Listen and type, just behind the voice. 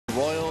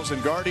Royals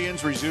and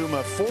Guardians resume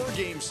a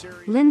 4-game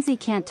series. Lindsay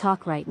can't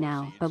talk right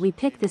now, but we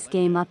picked this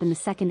game up in the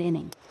second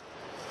inning.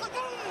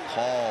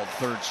 Called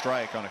third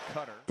strike on a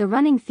cutter. The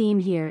running theme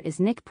here is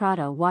Nick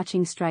Pratto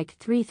watching strike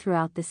 3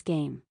 throughout this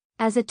game.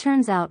 As it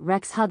turns out,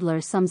 Rex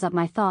Hudler sums up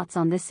my thoughts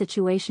on this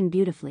situation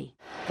beautifully.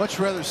 Much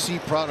rather see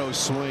Pratto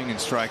swing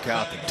and strike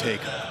out than take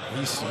him.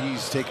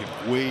 He's taken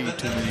way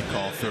too many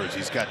called thirds.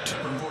 He's got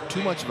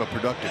too much of a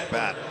productive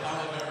bat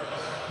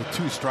with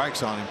 2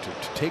 strikes on him to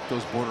take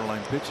those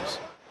borderline pitches.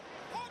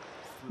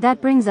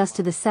 That brings us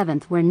to the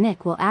 7th, where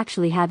Nick will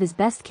actually have his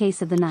best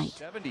case of the night.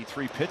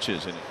 73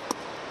 pitches in it.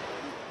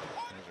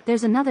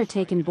 There's another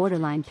taken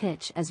borderline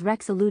pitch, as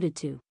Rex alluded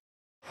to.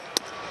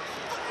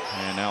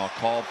 And now a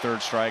called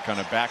third strike on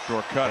a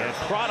backdoor cutter. And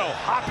Pratto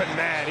hopping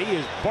mad. He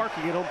is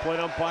barking at home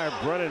plate umpire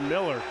Brennan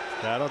Miller.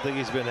 I don't think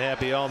he's been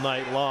happy all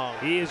night long.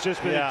 He has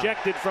just been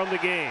ejected from the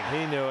game.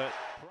 He knew it.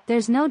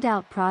 There's no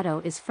doubt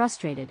Pratto is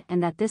frustrated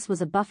and that this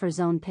was a buffer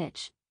zone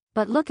pitch.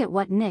 But look at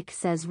what Nick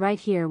says right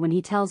here when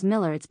he tells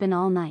Miller it's been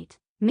all night.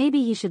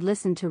 Maybe he should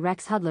listen to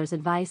Rex Hudler's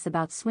advice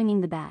about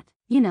swinging the bat.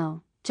 You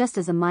know, just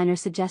as a minor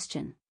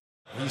suggestion.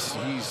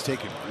 He's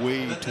taken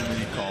way too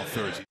many called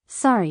thirds.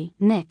 Sorry,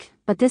 Nick,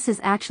 but this is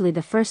actually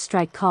the first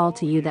strike call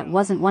to you that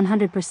wasn't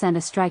 100%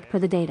 a strike per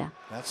the data.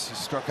 He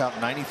struck out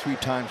 93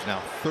 times now,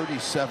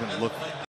 37 look.